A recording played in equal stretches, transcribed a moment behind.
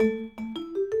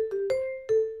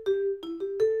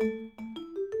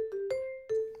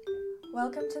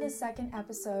Welcome to the second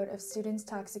episode of Students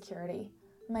Talk Security.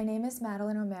 My name is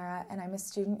Madeline O'Mara, and I'm a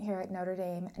student here at Notre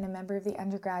Dame and a member of the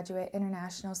Undergraduate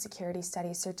International Security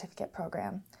Studies Certificate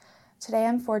Program. Today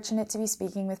I'm fortunate to be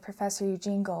speaking with Professor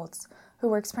Eugene Goltz, who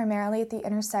works primarily at the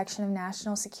intersection of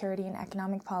national security and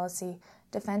economic policy,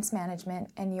 defense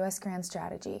management, and U.S. grand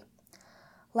strategy.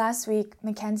 Last week,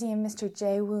 Mackenzie and Mr.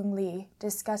 Jae-Woong Lee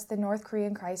discussed the North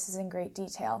Korean crisis in great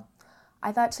detail.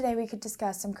 I thought today we could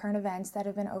discuss some current events that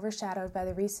have been overshadowed by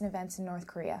the recent events in North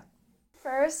Korea.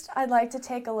 First, I'd like to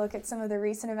take a look at some of the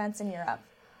recent events in Europe.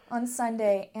 On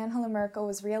Sunday, Angela Merkel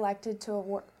was re-elected to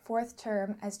a fourth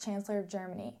term as Chancellor of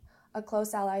Germany, a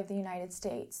close ally of the United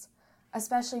States,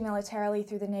 especially militarily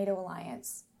through the NATO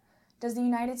alliance. Does the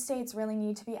United States really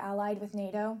need to be allied with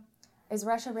NATO? Is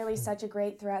Russia really such a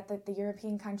great threat that the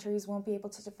European countries won't be able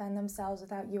to defend themselves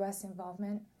without U.S.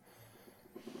 involvement?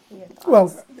 Well,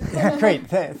 great.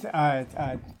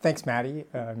 Thanks, Maddie.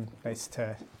 Nice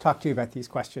to talk to you about these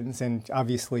questions. And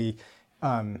obviously,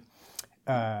 trying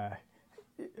to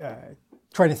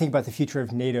think about the future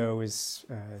of NATO is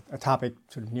a topic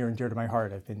sort of near and dear to my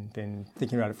heart. I've been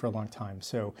thinking about it for a long time.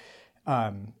 So,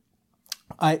 I'm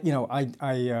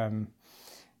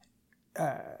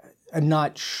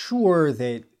not sure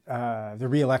that the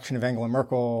re-election of Angela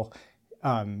Merkel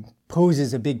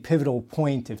poses a big pivotal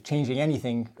point of changing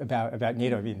anything about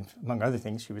NATO. I mean, among other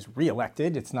things, she was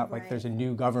re-elected. It's not like there's a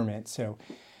new government, so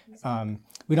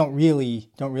we don't really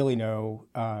know.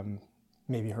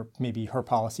 Maybe her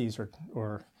policies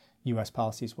or U.S.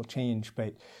 policies will change,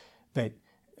 but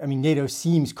I mean, NATO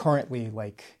seems currently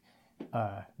like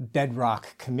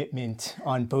bedrock commitment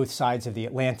on both sides of the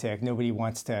Atlantic. Nobody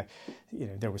wants to,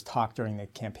 there was talk during the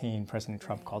campaign, President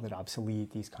Trump called it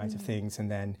obsolete, these kinds of things,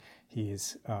 and then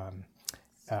he's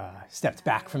stepped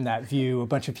back from that view. A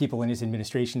bunch of people in his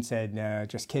administration said, no,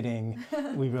 just kidding,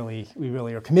 we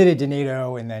really are committed to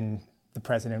NATO, and then the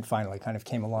president finally kind of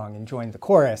came along and joined the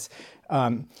chorus.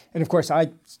 And of course, I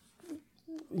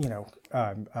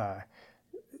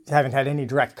haven't had any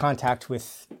direct contact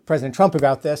with President Trump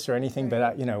about this or anything, but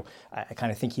I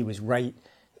kind of think he was right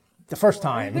the first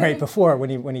time, right before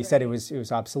when he said it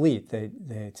was obsolete.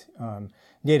 That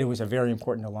NATO was a very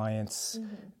important alliance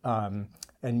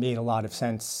and made a lot of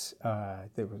sense. At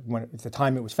the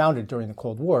time it was founded during the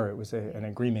Cold War, it was an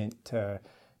agreement to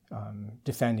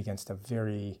defend against a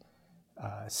very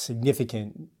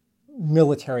significant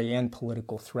military and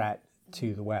political threat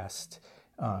to the West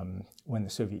when the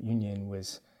Soviet Union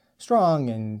was strong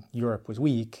and Europe was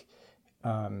weak.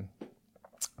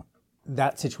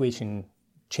 That situation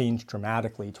changed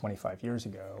dramatically 25 years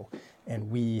ago, and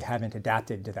we haven't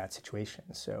adapted to that situation.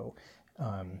 So,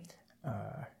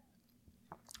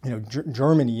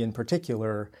 Germany in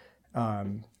particular,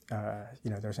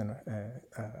 there's an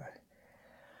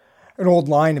old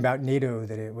line about NATO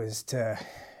that it was to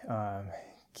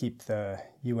keep the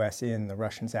U.S. in, the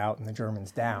Russians out, and the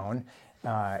Germans down.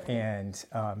 And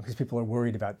because people are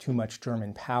worried about too much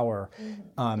German power.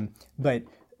 But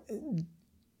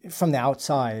from the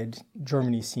outside,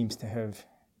 Germany seems to have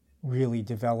really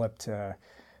developed a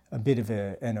bit of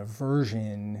an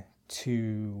aversion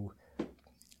to,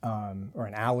 or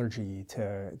an allergy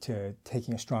to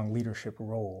taking a strong leadership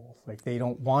role. Like they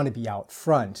don't want to be out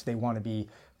front. They want to be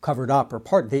covered up or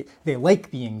part. They like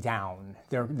being down.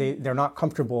 They're not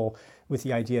comfortable with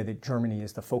the idea that Germany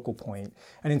is the focal point.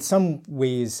 And in some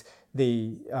ways,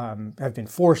 they have been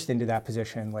forced into that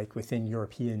position, like within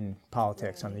European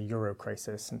politics on the Euro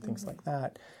crisis and things like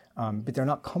that. But they're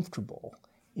not comfortable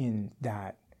in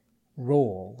that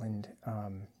role. And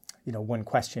one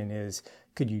question is,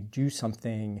 could you do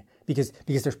something? Because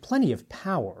there's plenty of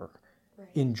power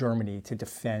in Germany to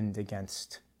defend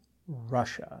against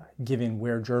Russia, given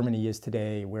where Germany is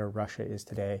today, where Russia is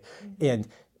today. And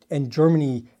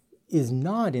Germany is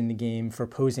not in the game for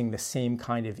posing the same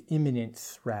kind of imminent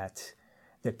threat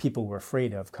that people were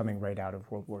afraid of coming right out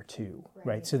of World War II,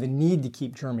 right? So the need to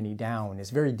keep Germany down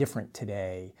is very different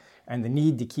today, and the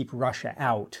need to keep Russia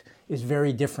out is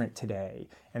very different today.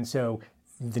 And so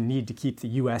the need to keep the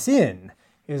U.S. in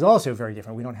is also very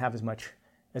different. We don't have as much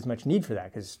need for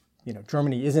that because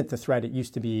Germany isn't the threat it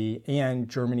used to be, and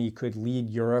Germany could lead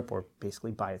Europe, or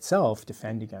basically by itself,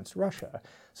 defend against Russia.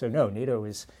 So no, NATO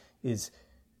is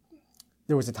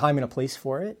there was a time and a place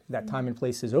for it. That time and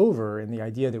place is over, and the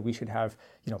idea that we should have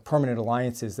permanent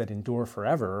alliances that endure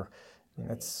forever,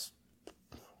 that's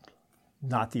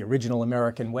not the original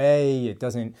American way. It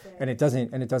doesn't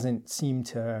seem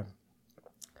to.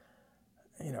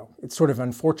 It's sort of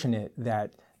unfortunate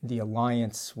that the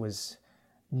alliance was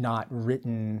not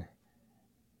written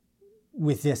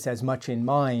with this as much in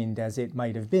mind as it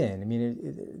might have been. I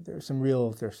mean,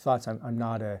 there's thoughts. I'm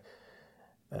not a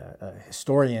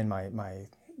historian. I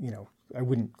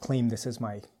wouldn't claim this as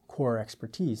my core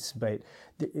expertise, but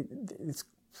it's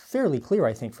fairly clear,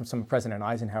 I think, from some of President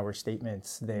Eisenhower's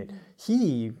statements that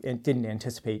he didn't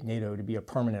anticipate NATO to be a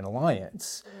permanent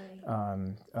alliance.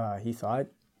 Right. He thought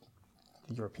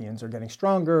the Europeans are getting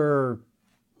stronger.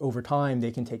 Over time, they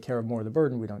can take care of more of the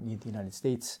burden. We don't need the United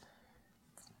States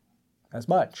as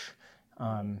much.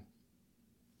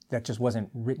 That just wasn't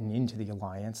written into the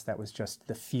alliance. That was just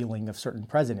the feeling of certain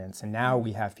presidents. And now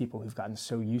we have people who've gotten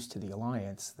so used to the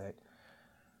alliance that,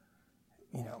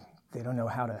 they don't know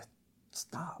how to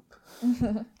stop.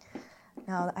 No,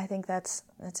 I think that's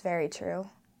very true.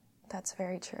 That's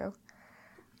very true.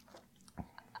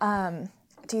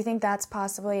 Do you think that's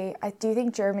do you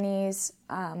think Germany's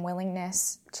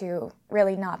willingness to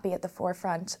really not be at the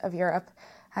forefront of Europe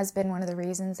has been one of the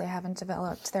reasons they haven't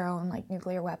developed their own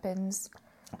nuclear weapons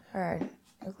or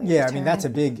nuclear deterrent? I mean, that's a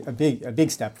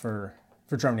big step for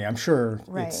Germany. I'm sure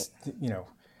it's,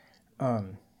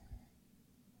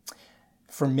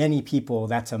 for many people,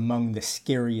 that's among the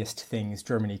scariest things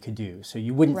Germany could do. So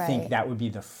you wouldn't think that would be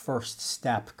the first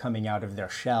step coming out of their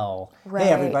shell. Right.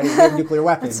 Hey, everybody, we have nuclear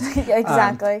weapons.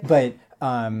 Exactly.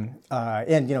 And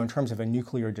in terms of a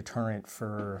nuclear deterrent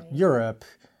for Europe,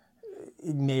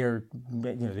 it may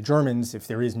the Germans, if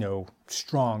there is no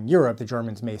strong Europe, the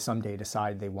Germans may someday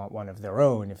decide they want one of their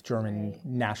own if German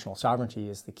national sovereignty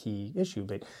is the key issue.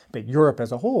 But Europe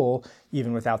as a whole,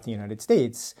 even without the United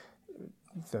States,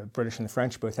 the British and the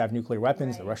French both have nuclear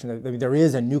weapons. The Russians, there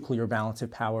is a nuclear balance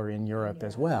of power in Europe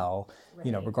as well.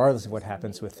 Regardless of what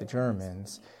happens with the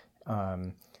Germans.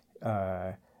 I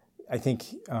think,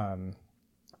 I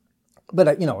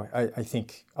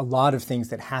think a lot of things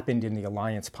that happened in the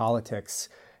alliance politics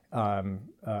of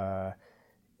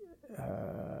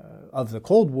the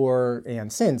Cold War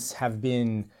and since have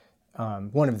been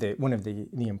one of the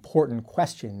important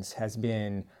questions has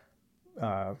been.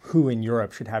 Who in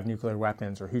Europe should have nuclear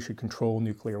weapons or who should control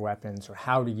nuclear weapons, or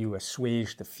how do you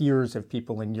assuage the fears of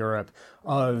people in Europe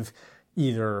of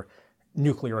either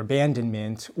nuclear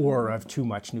abandonment or of too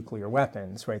much nuclear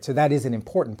weapons, right? So that is an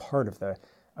important part of the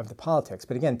politics.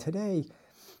 But again, today,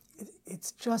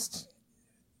 it's just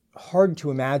hard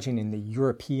to imagine in the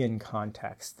European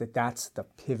context that that's the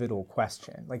pivotal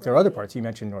question. There are other parts. You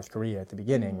mentioned North Korea at the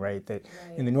beginning, right? That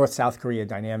in the North-South Korea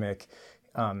dynamic,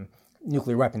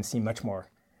 nuclear weapons seem much more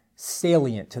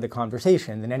salient to the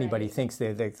conversation than anybody thinks.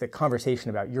 The conversation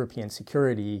about European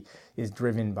security is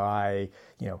driven by,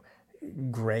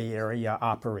 gray area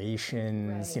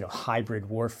operations, hybrid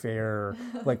warfare,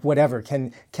 whatever.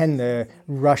 Can the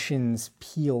Russians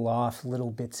peel off little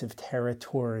bits of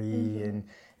territory? And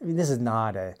I mean, this is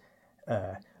not a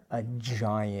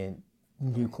giant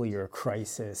nuclear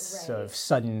crisis of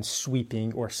sudden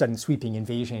sweeping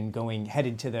invasion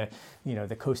headed to the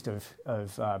coast of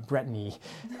Brittany.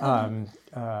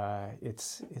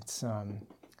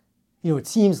 It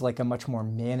seems like a much more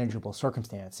manageable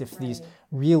circumstance if these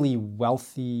really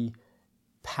wealthy,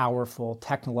 powerful,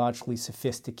 technologically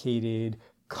sophisticated,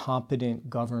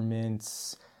 competent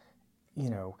governments,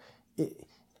 it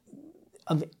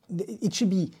should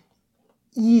be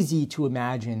easy to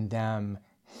imagine them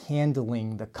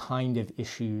handling the kind of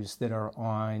issues that are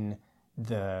on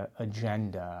the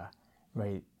agenda,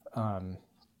 right?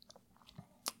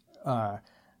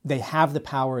 They have the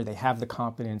power, they have the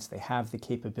competence, they have the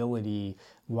capability.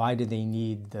 Why do they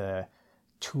need the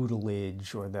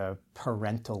tutelage or the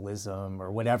parentalism or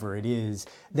whatever it is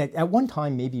that at one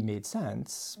time maybe made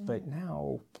sense, but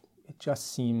now it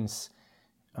just seems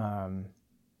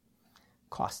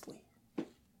costly.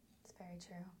 It's very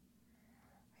true.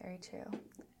 Very true.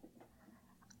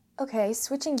 Okay,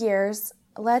 switching gears,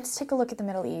 let's take a look at the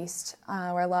Middle East,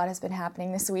 where a lot has been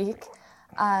happening this week.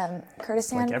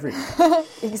 Kurdistan, like everywhere.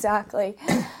 Exactly.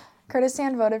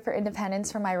 Kurdistan voted for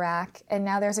independence from Iraq, and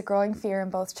now there's a growing fear in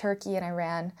both Turkey and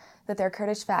Iran that their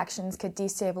Kurdish factions could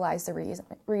destabilize the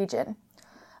region.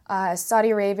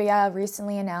 Saudi Arabia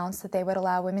recently announced that they would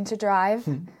allow women to drive,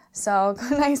 so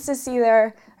nice to see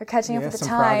they're catching up with the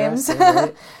times.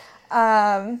 Progress,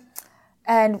 right?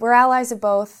 And we're allies of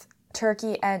both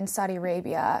Turkey and Saudi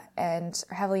Arabia and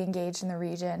are heavily engaged in the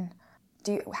region.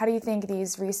 How do you think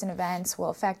these recent events will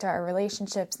affect our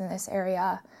relationships in this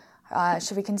area?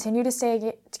 Should we continue to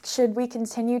stay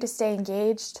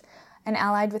engaged and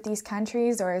allied with these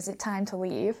countries, or is it time to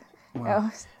leave?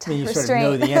 Well, you sort of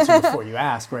know the answer before you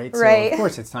ask, right? Right. So of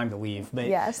course it's time to leave, but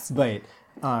yes. But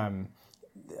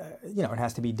it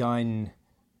has to be done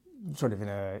sort of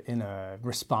in a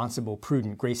responsible,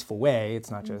 prudent, graceful way.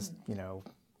 It's not just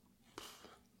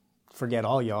forget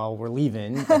all y'all, we're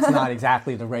leaving. That's not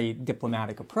exactly the right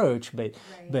diplomatic approach, but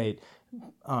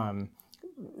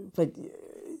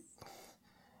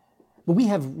we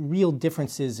have real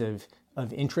differences of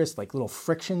interest, like little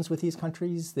frictions with these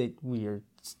countries that we are,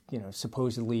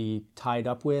 supposedly tied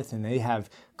up with, and they have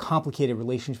complicated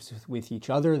relationships with each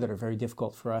other that are very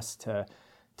difficult for us to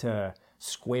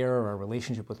square our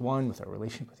relationship with one with our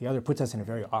relationship with the other. Puts us in a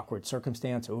very awkward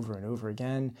circumstance over and over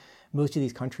again. Most of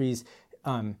these countries,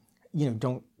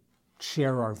 don't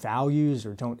share our values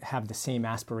or don't have the same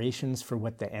aspirations for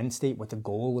what the end state, what the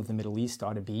goal of the Middle East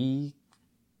ought to be,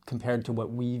 compared to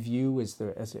what we view as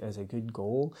a good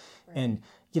goal. Right. And,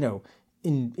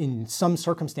 in some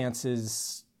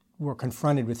circumstances, we're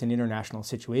confronted with an international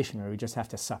situation where we just have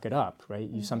to suck it up, right?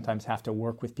 You sometimes have to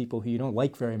work with people who you don't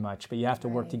like very much, but you have to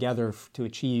work together to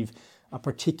achieve a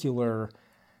particular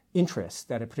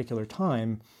interest at a particular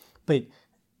time. But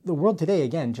the world today,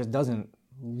 again, just doesn't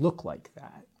look like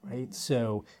that, right?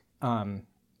 So,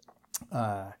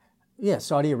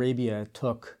 Saudi Arabia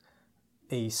took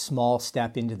a small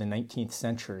step into the 19th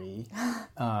century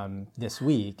this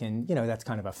week. And, that's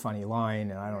kind of a funny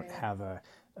line, and I don't have a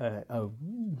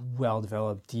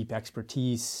well-developed, deep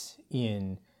expertise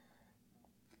in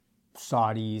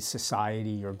Saudi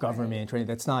society or government, right?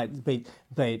 That's not,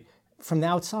 but from the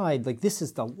outside, like, this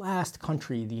is the last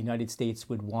country the United States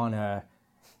would want to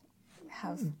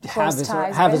have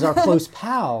as our close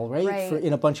pal, right?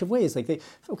 In a bunch of ways. Like, they're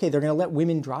going to let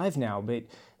women drive now, but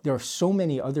there are so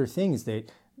many other things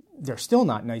that they're still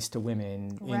not nice to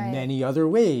women in many other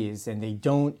ways, and they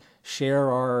don't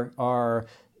share our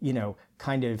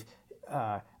kind of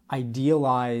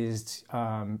idealized,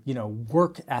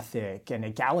 work ethic and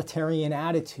egalitarian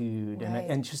attitude,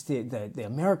 and just the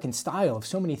American style of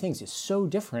so many things is so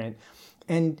different,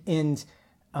 and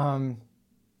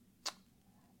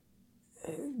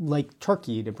like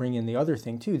Turkey, to bring in the other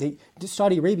thing too,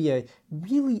 Saudi Arabia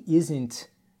really isn't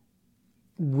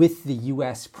with the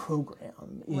U.S.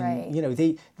 program.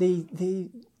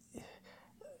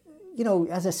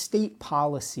 As a state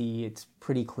policy, it's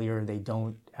pretty clear they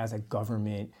don't, as a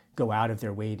government, go out of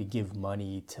their way to give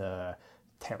money to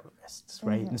terrorists,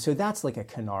 right? And so that's like a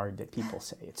canard that people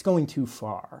say. It's going too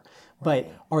far. But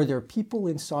are there people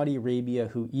in Saudi Arabia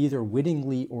who either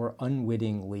wittingly or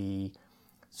unwittingly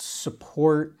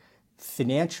support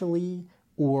financially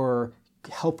or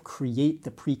help create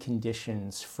the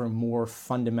preconditions for more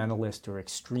fundamentalist or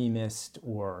extremist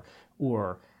or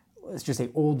let's just say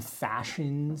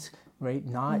old-fashioned, right?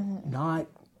 Not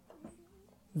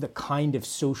the kind of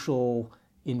social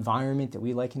environment that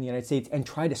we like in the United States, and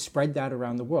try to spread that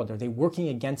around the world? Are they working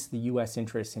against the U.S.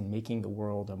 interests in making the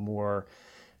world a more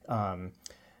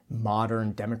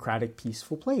modern, democratic,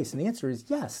 peaceful place? And the answer is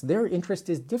yes. Their interest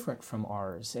is different from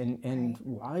ours, and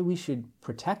why we should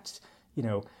protect,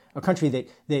 a country that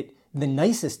the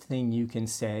nicest thing you can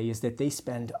say is that they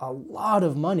spend a lot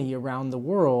of money around the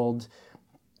world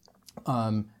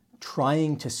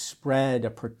trying to spread a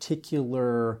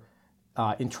particular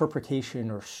interpretation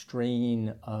or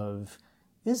strain of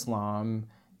Islam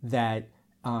that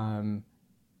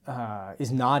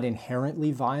is not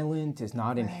inherently violent, is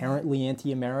not inherently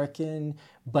anti-American,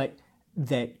 but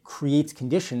that creates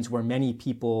conditions where many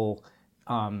people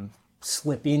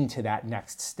slip into that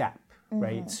next step,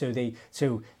 right? So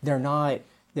they're not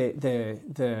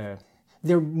they're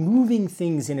moving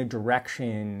things in a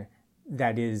direction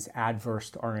that is adverse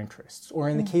to our interests. Or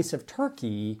in the case of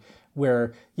Turkey,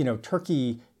 where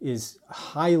Turkey is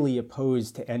highly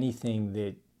opposed to anything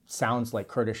that sounds like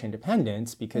Kurdish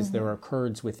independence, because there are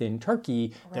Kurds within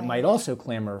Turkey that might also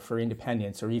clamor for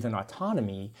independence or even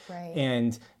autonomy.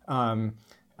 And the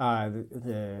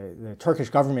Turkish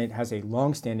government has a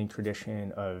longstanding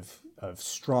tradition of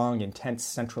strong, intense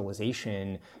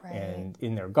centralization and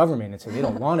in their government, and so they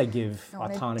don't want to give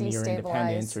autonomy or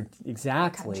independence or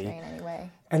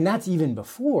And that's even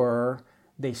before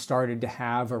they started to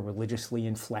have a religiously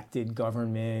inflected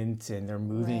government, and they're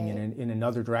moving in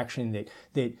another direction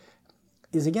that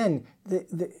is, again,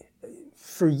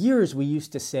 for years we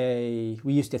used to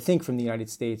think from the United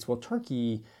States, well,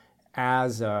 Turkey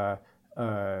as a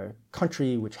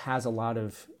country which has a lot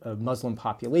of Muslim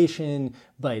population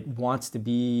but wants to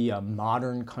be a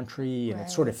modern country, and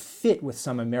it sort of fit with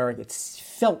some it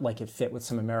felt like it fit with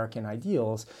some American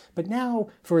ideals, but now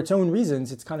for its own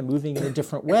reasons it's kind of moving in a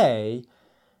different way.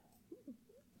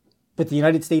 But the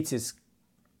United States is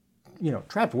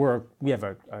trapped. We have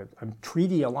a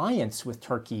treaty alliance with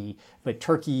Turkey, but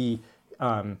Turkey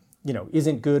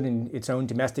isn't good in its own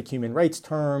domestic human rights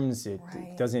terms. It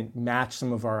doesn't match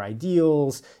some of our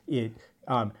ideals. It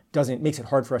makes it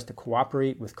hard for us to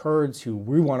cooperate with Kurds who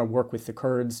we want to work with the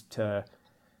Kurds to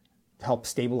help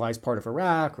stabilize part of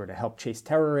Iraq or to help chase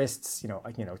terrorists,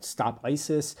 stop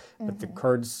ISIS. But the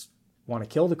Kurds want to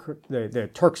kill the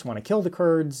Turks want to kill the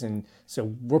Kurds, and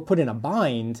so we're put in a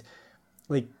bind.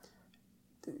 Like,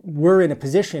 we're in a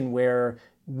position where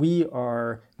we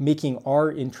are making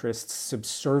our interests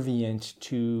subservient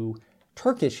to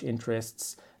Turkish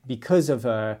interests because of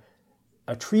a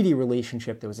treaty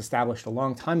relationship that was established a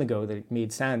long time ago that it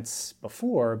made sense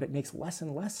before, but makes less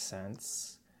and less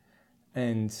sense.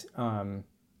 And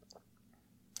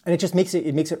it just makes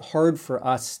it hard for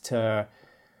us to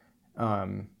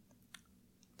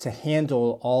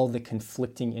handle all the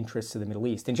conflicting interests of the Middle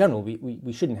East. In general,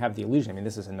 we shouldn't have the illusion. I mean,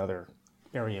 this is another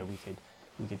area we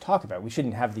could talk about. We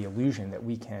shouldn't have the illusion that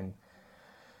we can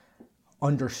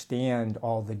understand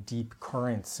all the deep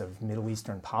currents of Middle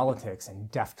Eastern politics and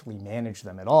deftly manage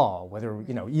them at all. Whether,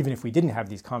 even if we didn't have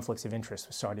these conflicts of interest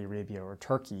with Saudi Arabia or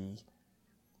Turkey,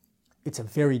 it's a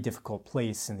very difficult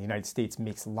place, and the United States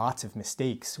makes lots of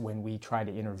mistakes when we try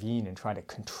to intervene and try to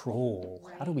control.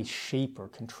 Right. How do we shape or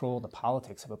control the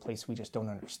politics of a place we just don't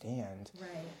understand? Right.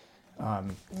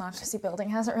 Democracy building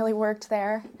hasn't really worked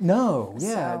there. No,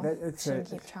 yeah. So shouldn't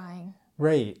keep trying.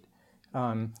 Right.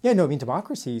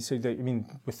 Democracy,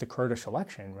 with the Kurdish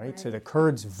election, right? So the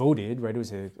Kurds voted, right? It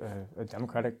was a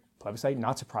democratic plebiscite.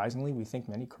 Not surprisingly, we think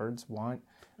many Kurds want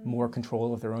more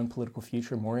control of their own political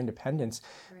future, more independence.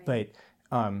 Right.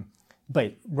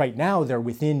 But right now they're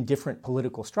within different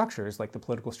political structures, like the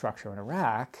political structure in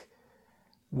Iraq,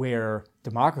 where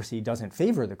democracy doesn't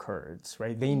favor the Kurds,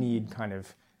 right? They need kind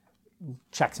of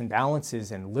checks and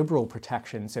balances and liberal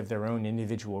protections of their own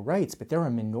individual rights, but they're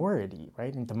a minority,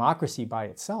 right? And democracy by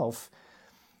itself,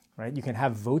 right? You can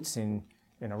have votes in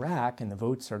Iraq, and the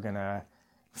votes are going to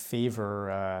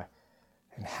favor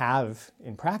and have,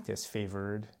 in practice,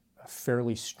 favored a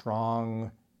fairly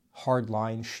strong,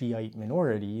 hardline Shiite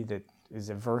minority that is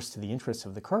averse to the interests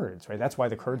of the Kurds, right? That's why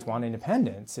the Kurds want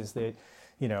independence, is that,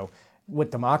 what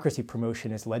democracy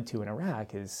promotion has led to in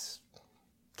Iraq is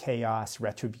chaos,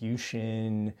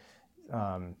 retribution,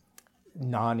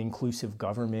 non-inclusive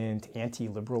government,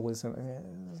 anti-liberalism.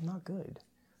 It's not good.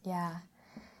 Yeah.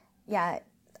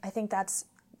 I think that's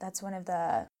one of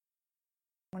the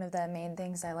main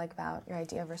things I like about your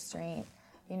idea of restraint.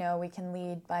 We can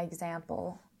lead by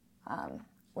example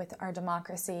with our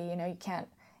democracy. You can't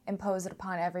impose it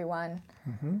upon everyone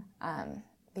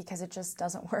because it just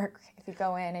doesn't work. If you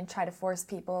go in and try to force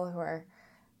people who are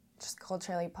just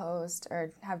culturally opposed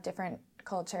or have different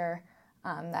culture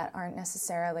that aren't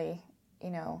necessarily,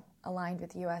 aligned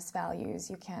with U.S. values,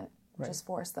 you can't just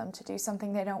force them to do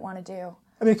something they don't want to do.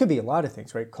 I mean, it could be a lot of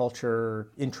things, right?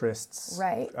 Culture, interests,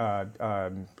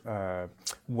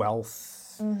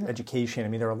 wealth, education. I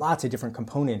mean, there are lots of different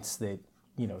components that,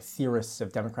 theorists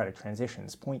of democratic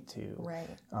transitions point to. Right.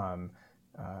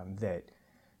 That,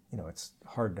 it's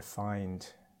hard to find.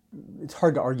 It's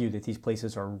hard to argue that these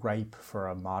places are ripe for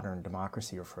a modern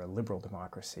democracy or for a liberal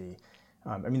democracy.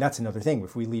 That's another thing.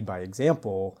 If we lead by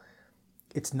example,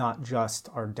 it's not just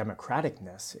our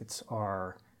democraticness, it's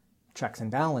our checks and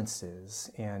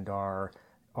balances and our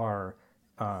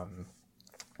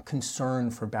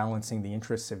concern for balancing the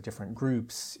interests of different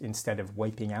groups instead of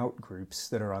wiping out groups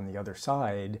that are on the other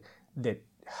side that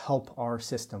help our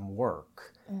system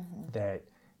work. That,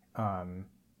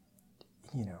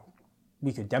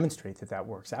 we could demonstrate that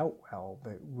works out well,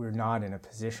 but we're not in a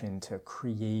position to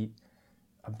create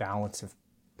a balance of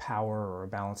power or a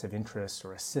balance of interests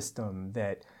or a system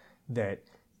that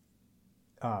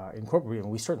incorporate.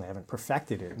 We certainly haven't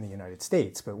perfected it in the United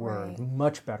States, but we're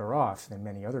much better off than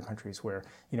many other countries where,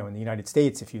 in the United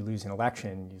States, if you lose an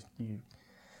election, you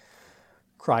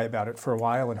cry about it for a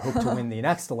while and hope to win the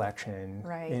next election.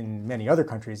 Right. In many other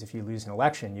countries, if you lose an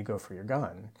election, you go for your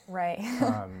gun. Right.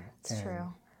 It's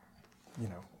true.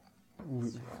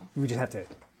 We just have to,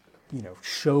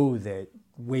 show that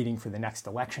waiting for the next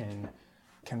election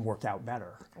can work out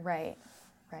better. Right.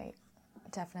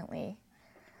 Definitely.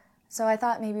 So I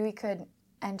thought maybe we could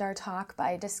end our talk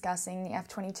by discussing the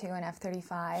F-22 and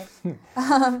F-35.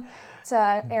 It's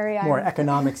an area more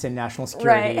economics and national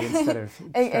security instead of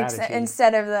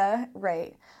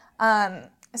strategy.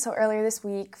 So earlier this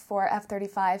week, 4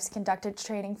 F-35s conducted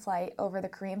training flight over the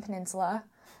Korean Peninsula.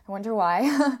 I wonder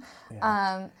why.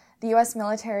 The U.S.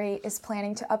 military is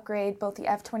planning to upgrade both the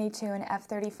F-22 and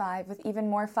F-35 with even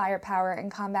more firepower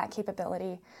and combat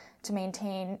capability to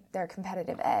maintain their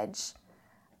competitive edge.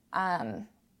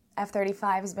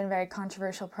 F-35 has been a very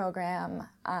controversial program.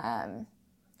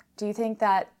 Do you think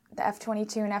that the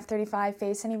F-22 and F-35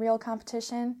 face any real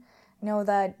competition? I know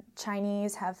the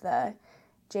Chinese have the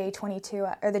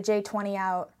J-22 or the J-20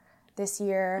 out this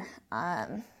year,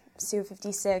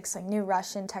 Su-56, like new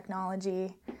Russian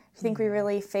technology. Do you think we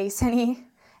really face any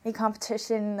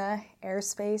competition in the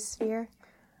aerospace sphere?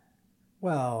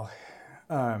 Well,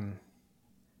 I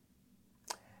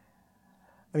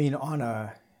mean, on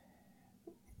a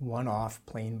one-off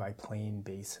plane-by-plane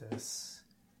basis,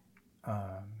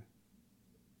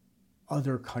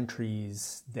 other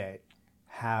countries that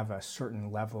have a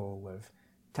certain level of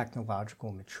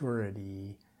technological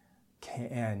maturity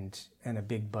and a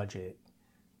big budget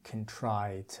can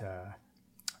try to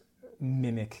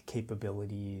mimic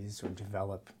capabilities or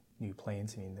develop new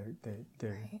planes. I mean,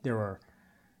 there are,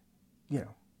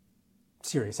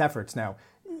 serious efforts. Now,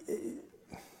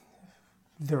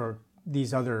 there are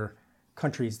these other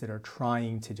countries that are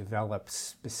trying to develop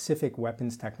specific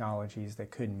weapons technologies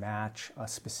that could match a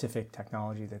specific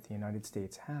technology that the United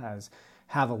States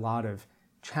have a lot of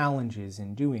challenges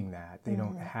in doing that. They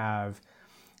don't have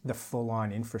the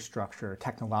full-on infrastructure,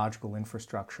 technological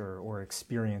infrastructure, or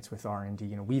experience with R&D.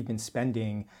 We've been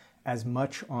spending as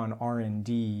much on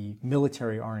R&D,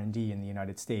 military R&D in the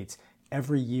United States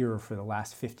every year for the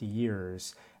last 50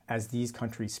 years as these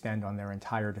countries spend on their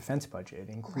entire defense budget,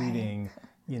 including,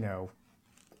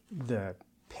 the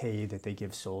pay that they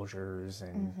give soldiers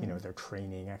and, their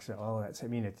training, all of that. So, I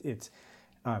mean,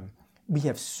 we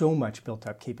have so much built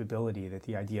up capability that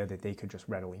the idea that they could just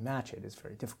readily match it is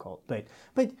very difficult. But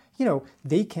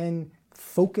they can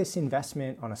focus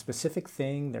investment on a specific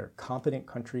thing. They're competent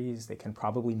countries. They can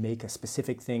probably make a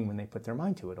specific thing when they put their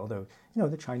mind to it. Although,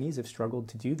 the Chinese have struggled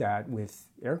to do that with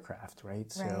aircraft,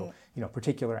 right? So,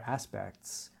 particular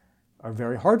aspects are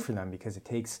very hard for them because it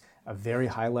takes a very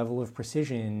high level of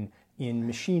precision in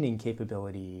machining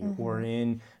capability or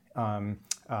in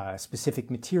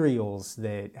specific materials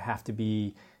that have to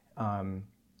be,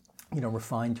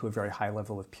 refined to a very high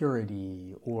level of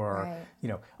purity, or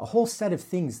a whole set of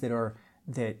things that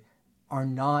are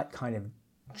not kind of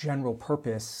general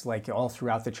purpose, like all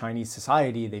throughout the Chinese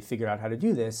society. They figure out how to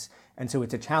do this, and so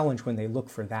it's a challenge when they look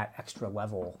for that extra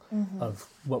level of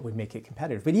what would make it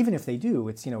competitive. But even if they do,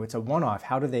 it's it's a one-off.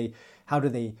 How do they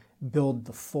build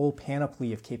the full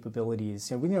panoply of capabilities?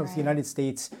 So we know if the United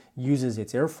States uses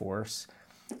its Air Force,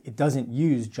 it doesn't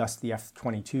use just the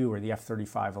F-22 or the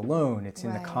F-35 alone. It's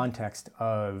in the context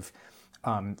of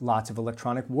lots of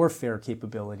electronic warfare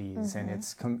capabilities, and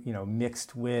it's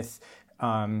mixed with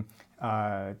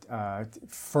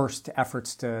first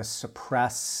efforts to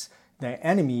suppress the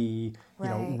enemy,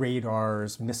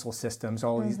 radars, missile systems,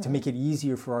 all of these, to make it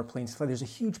easier for our planes to fly. There's a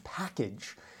huge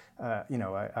package,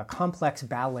 a complex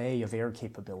ballet of air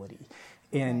capability.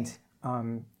 And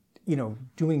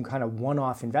doing kind of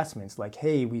one-off investments like,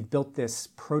 hey, we've built this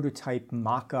prototype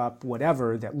mock-up,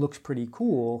 whatever, that looks pretty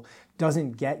cool,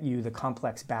 doesn't get you the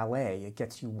complex ballet. It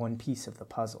gets you one piece of the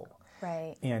puzzle.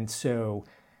 Right. And so,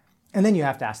 and then you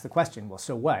have to ask the question, well,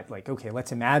 so what? Like, okay,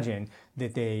 let's imagine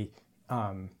that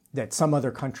that some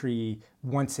other country,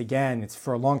 once again, it's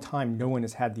for a long time, no one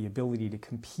has had the ability to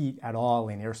compete at all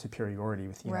in air superiority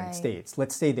with the United States.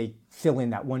 Let's say they fill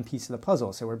in that one piece of the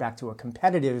puzzle. So we're back to a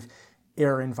competitive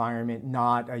air environment,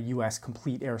 not a U.S.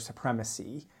 complete air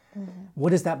supremacy. What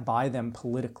does that buy them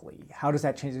politically? How does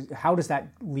that change? How does that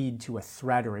lead to a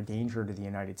threat or a danger to the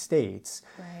United States?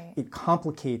 It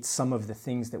complicates some of the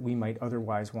things that we might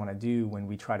otherwise want to do when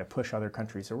we try to push other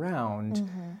countries around,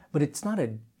 but it's not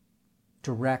a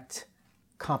direct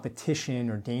competition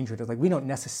or danger. Like, we don't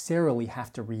necessarily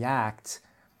have to react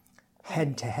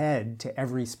head to head to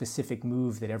every specific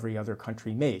move that every other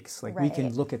country makes. Like, we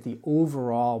can look at the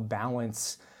overall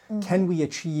balance. Can we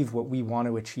achieve what we want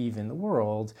to achieve in the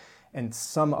world? And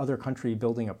some other country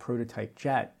building a prototype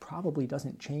jet probably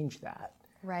doesn't change that.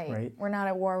 Right. We're not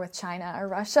at war with China or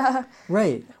Russia.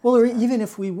 Right. Well, or even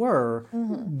if we were,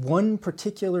 one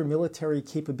particular military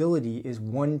capability is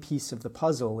one piece of the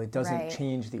puzzle. It doesn't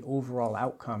change the overall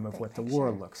outcome of what the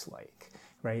war looks like.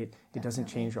 Right? It doesn't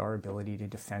change our ability to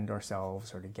defend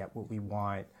ourselves or to get what we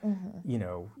want,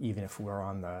 even if we're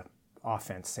on the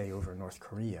offense, say, over North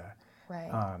Korea.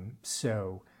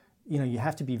 So, you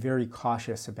have to be very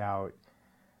cautious about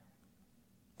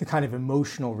the kind of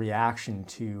emotional reaction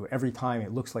to every time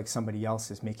it looks like somebody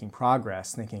else is making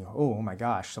progress, thinking, oh my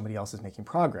gosh, somebody else is making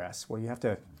progress. Well, you have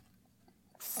to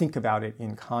think about it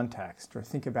in context, or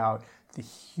think about the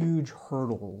huge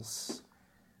hurdles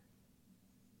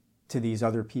to these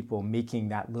other people making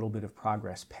that little bit of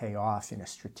progress pay off in a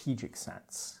strategic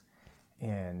sense.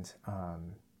 And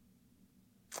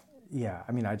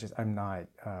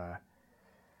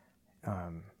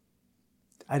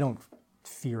I don't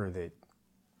fear that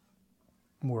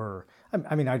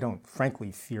I don't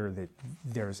frankly fear that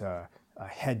there's a a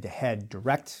head-to-head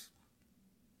direct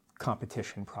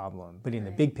competition problem, but in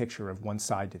the big picture of one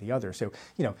side to the other. So,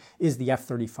 is the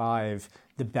F-35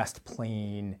 the best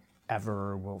plane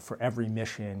ever? Will, for every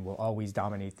mission, will always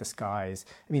dominate the skies?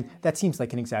 I mean, that seems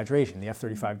like an exaggeration. The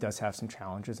F-35 does have some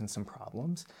challenges and some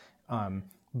problems,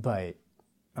 but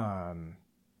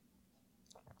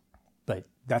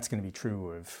that's going to be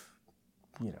true of,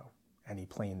 any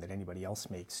plane that anybody else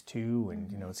makes too,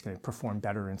 and it's going to perform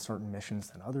better in certain missions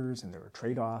than others, and there are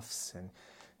trade-offs, and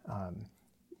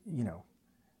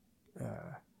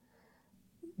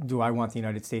do I want the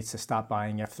United States to stop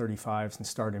buying F-35s and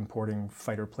start importing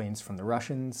fighter planes from the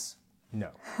Russians?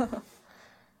 No. I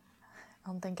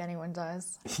don't think anyone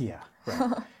does. Yeah,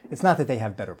 right. It's not that they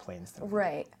have better planes than we do.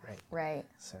 Right.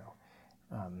 So,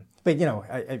 but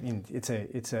I mean, it's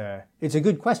a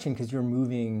good question, because you're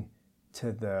moving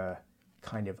to the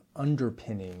kind of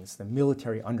underpinnings, the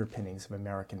military underpinnings of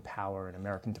American power and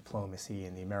American diplomacy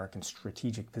and the American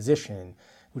strategic position,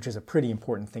 which is a pretty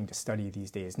important thing to study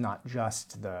these days, not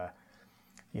just the,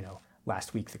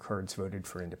 last week the Kurds voted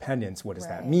for independence, what does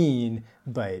that mean,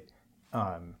 but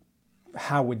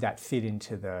how would that fit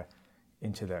into the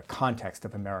context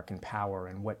of American power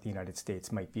and what the United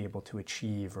States might be able to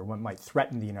achieve, or what might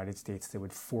threaten the United States that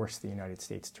would force the United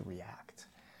States to react.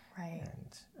 Right.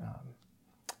 And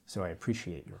so I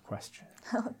appreciate your question.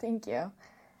 Oh, thank you.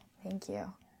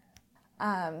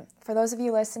 For those of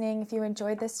you listening, if you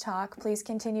enjoyed this talk, please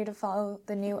continue to follow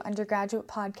the new undergraduate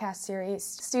podcast series,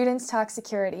 Students Talk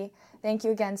Security. Thank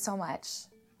you again so much.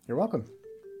 You're welcome.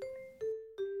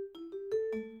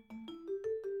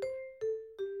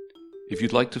 If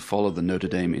you'd like to follow the Notre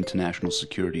Dame International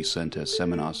Security Center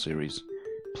seminar series,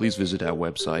 please visit our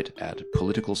website at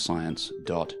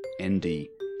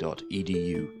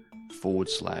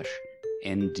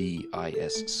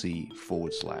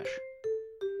politicalscience.nd.edu/NDISC/,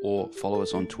 or follow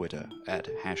us on Twitter at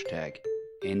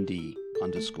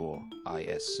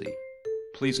 #ND_ISC.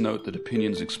 Please note that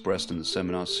opinions expressed in the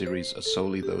seminar series are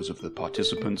solely those of the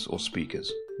participants or speakers,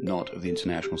 not of the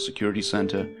International Security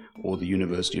Center or the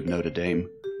University of Notre Dame,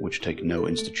 which take no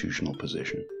institutional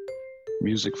position.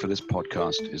 Music for this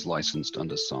podcast is licensed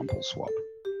under Sample Swap.